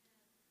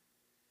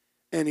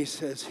 And He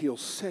says He'll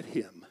set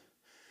him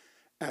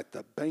at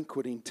the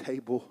banqueting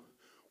table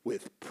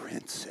with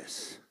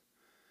princes.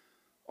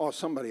 Oh,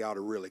 somebody ought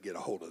to really get a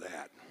hold of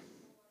that.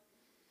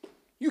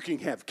 You can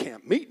have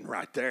camp meeting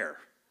right there.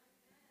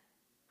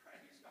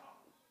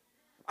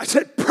 I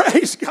said,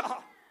 praise God.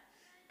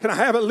 Can I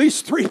have at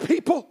least 3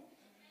 people?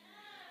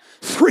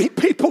 3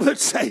 people that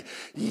say,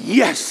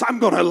 yes, I'm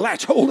going to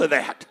latch hold of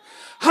that.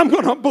 I'm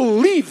going to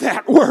believe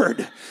that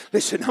word.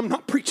 Listen, I'm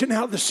not preaching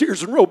out of the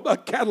Sears and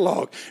Roebuck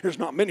catalog. There's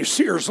not many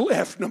Sears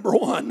left, number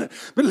one.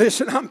 But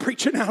listen, I'm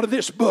preaching out of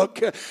this book.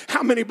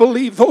 How many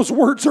believe those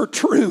words are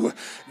true?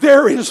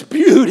 There is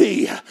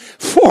beauty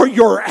for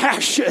your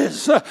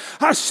ashes.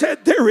 I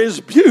said there is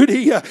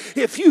beauty.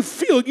 If you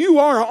feel you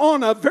are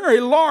on a very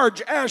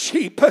large ash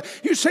heap,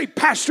 you say,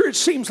 Pastor, it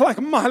seems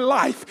like my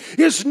life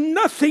is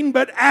nothing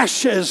but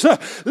ashes.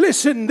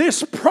 Listen,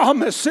 this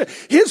promise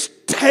is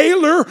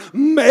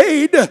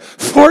tailor-made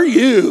for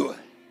you.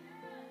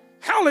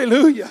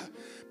 Hallelujah.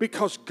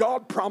 Because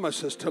God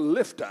promises to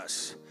lift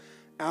us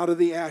out of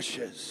the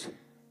ashes.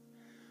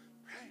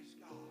 Praise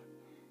God.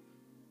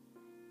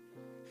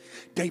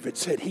 David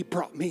said, He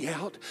brought me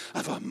out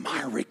of a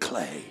miry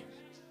clay.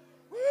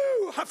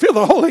 I feel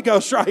the Holy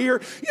Ghost right here.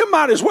 You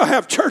might as well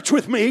have church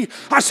with me.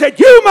 I said,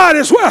 you might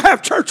as well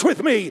have church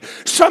with me.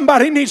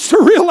 Somebody needs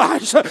to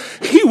realize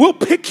He will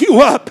pick you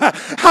up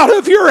out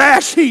of your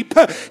ash heap.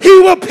 He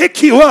will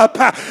pick you up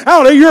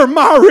out of your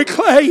miry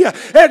clay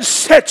and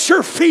set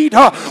your feet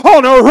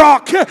on a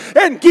rock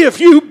and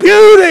give you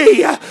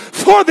beauty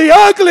for the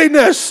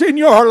ugliness in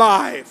your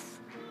life.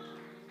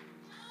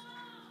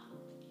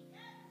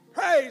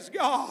 Praise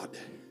God.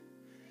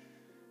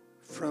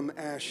 From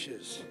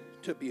ashes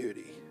to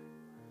beauty.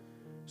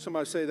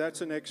 Somebody say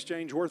that's an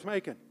exchange worth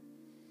making.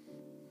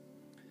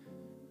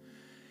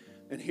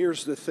 And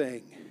here's the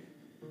thing.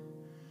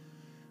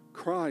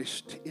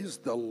 Christ is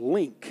the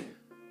link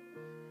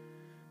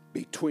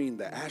between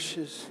the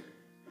ashes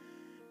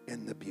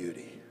and the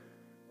beauty.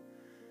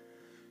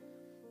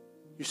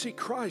 You see,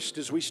 Christ,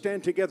 as we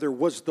stand together,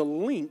 was the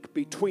link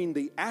between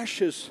the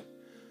ashes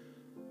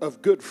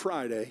of Good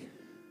Friday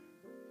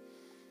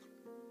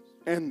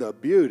and the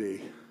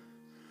beauty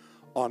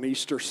on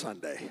Easter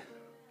Sunday.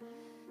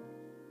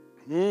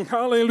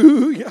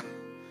 Hallelujah.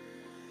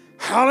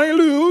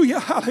 Hallelujah.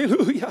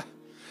 Hallelujah.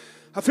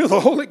 I feel the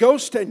Holy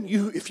Ghost, and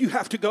if you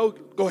have to go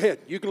ahead.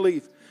 You can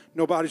leave.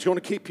 Nobody's going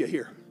to keep you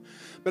here.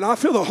 But I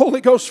feel the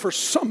Holy Ghost for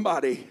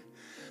somebody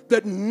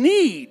that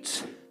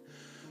needs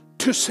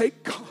to say,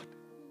 God,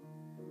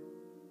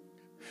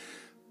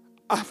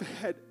 I've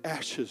had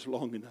ashes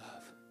long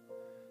enough.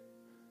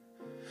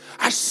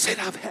 I said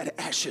I've had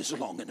ashes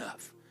long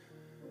enough.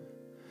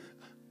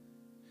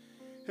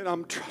 And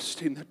I'm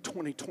trusting that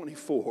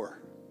 2024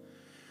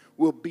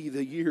 will be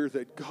the year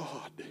that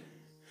God,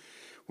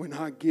 when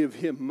I give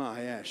Him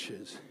my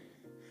ashes,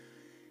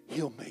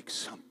 He'll make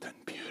something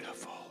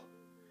beautiful.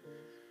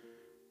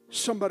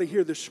 Somebody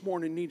here this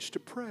morning needs to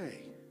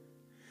pray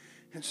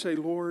and say,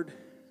 Lord,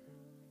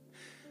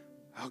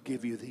 I'll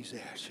give you these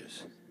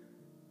ashes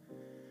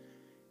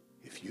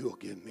if you'll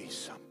give me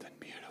something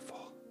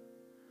beautiful.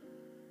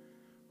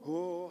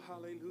 Oh,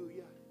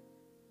 hallelujah.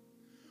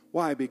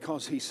 Why?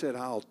 Because He said,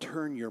 I'll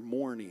turn your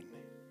mourning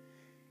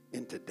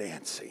into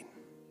dancing.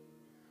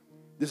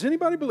 Does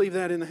anybody believe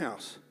that in the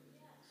house?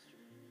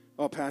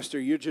 Oh, Pastor,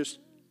 you're just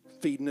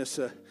feeding us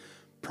a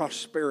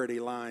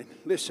prosperity line.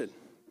 Listen,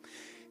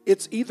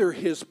 it's either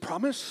His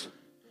promise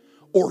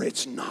or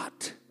it's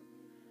not.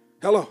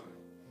 Hello.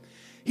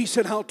 He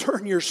said, I'll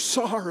turn your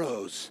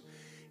sorrows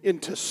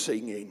into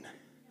singing,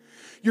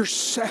 your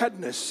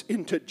sadness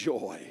into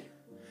joy.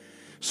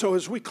 So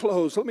as we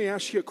close, let me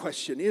ask you a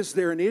question. Is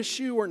there an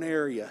issue or an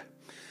area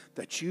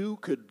that you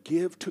could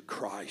give to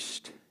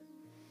Christ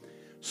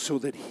so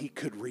that He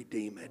could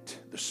redeem it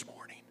this morning?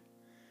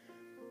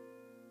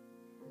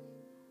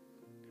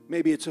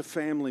 Maybe it's a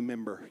family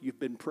member you've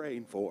been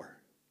praying for.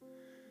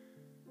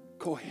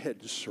 Go ahead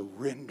and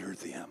surrender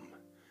them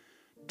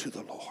to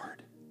the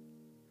Lord.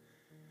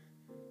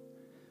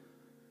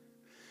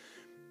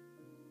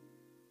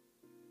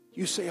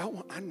 You say,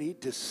 I need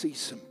to see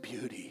some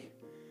beauty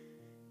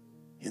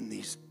in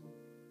these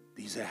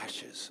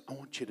ashes. I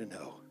want you to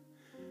know,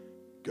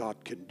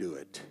 God can do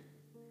it.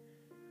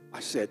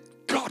 I said,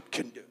 God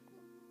can do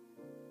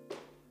it.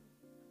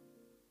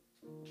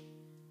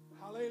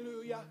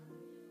 Hallelujah.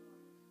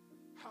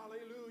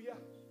 Hallelujah.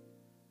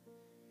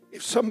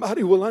 If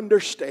somebody will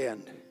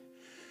understand,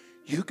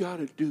 you got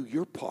to do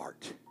your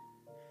part,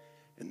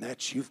 and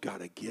that's you've got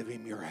to give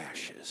Him your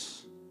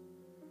ashes.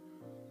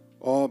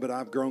 Oh, but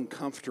I've grown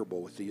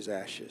comfortable with these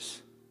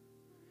ashes.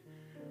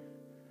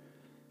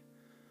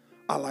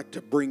 I like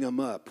to bring them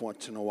up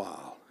once in a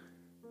while.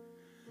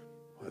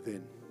 Well,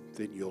 then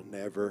you'll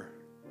never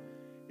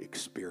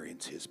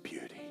experience His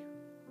beauty.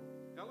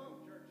 Hello,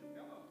 church.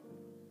 Hello.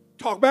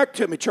 Talk back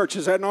to me, church.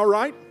 Is that all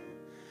right?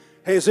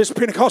 Hey, is this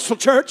Pentecostal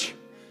church?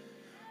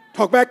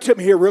 Talk back to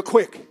me here real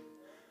quick.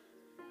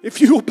 If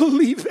you'll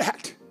believe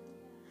that,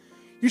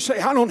 you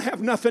say, I don't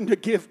have nothing to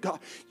give God.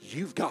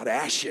 You've got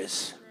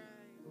ashes.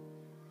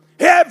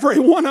 Every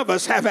one of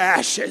us have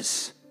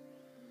ashes.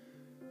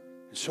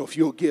 So if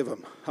you'll give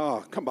them,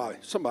 come by,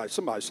 somebody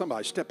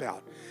step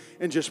out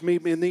and just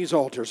meet me in these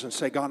altars and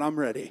say, God, I'm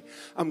ready.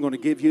 I'm going to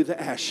give you the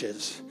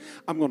ashes.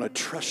 I'm going to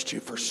trust you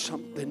for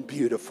something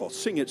beautiful.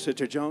 Sing it,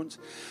 Sister Jones.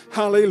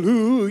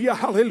 Hallelujah,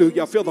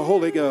 hallelujah. I feel the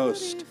Holy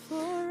Ghost.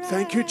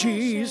 Thank you,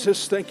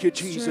 Jesus. Thank you,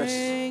 Jesus.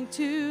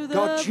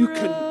 God,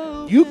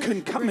 you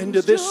can come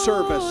into this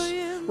service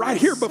right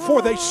here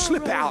before they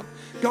slip out.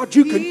 God,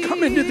 you can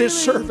come into this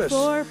service.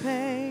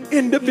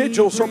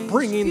 Individuals are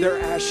bringing their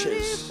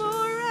ashes.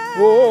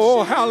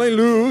 Oh,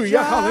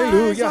 hallelujah,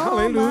 hallelujah,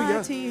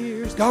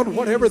 hallelujah. God,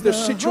 whatever the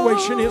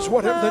situation is,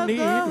 whatever the need,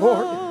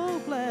 Lord,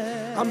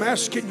 I'm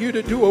asking you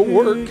to do a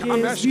work.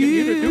 I'm asking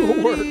you to do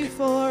a work.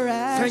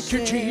 Thank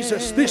you,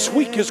 Jesus. This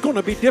week is going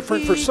to be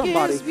different for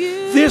somebody.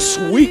 This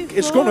week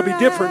is going to be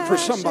different for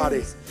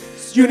somebody.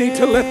 You need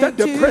to let that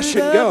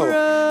depression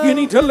go. You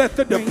need to let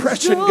the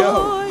depression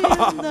go.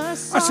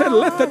 I said,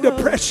 let the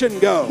depression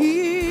go.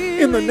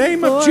 In the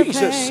name of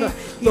Jesus,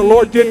 the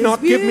Lord did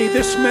not give me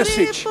this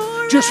message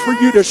just for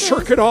you to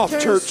shirk it off,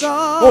 church.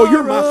 Oh,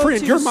 you're my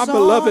friend. You're my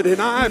beloved.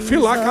 And I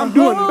feel like I'm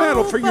doing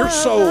battle for your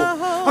soul.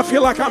 I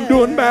feel like I'm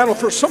doing battle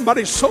for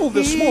somebody's soul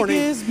this morning.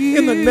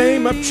 In the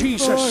name of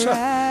Jesus,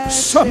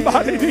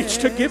 somebody needs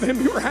to give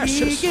Him your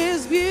ashes.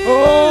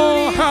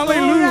 Oh,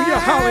 hallelujah,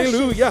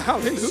 hallelujah,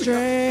 hallelujah.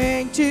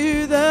 Strength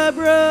to the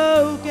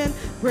broken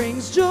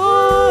brings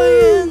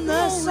joy in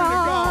the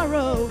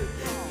sorrow.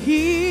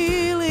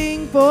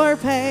 Healing for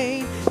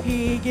pain.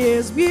 He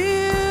gives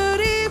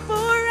beauty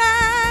for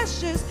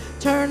ashes.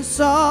 Turns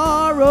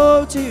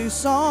sorrow to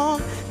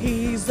song.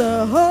 He's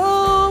the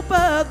hope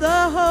of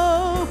the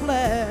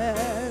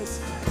hopeless,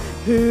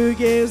 who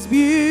gives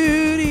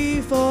beauty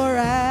for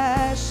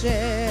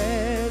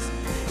ashes.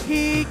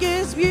 He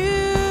gives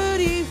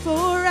beauty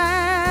for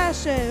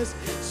ashes.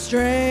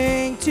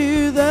 strength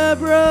to the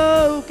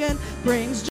broken, brings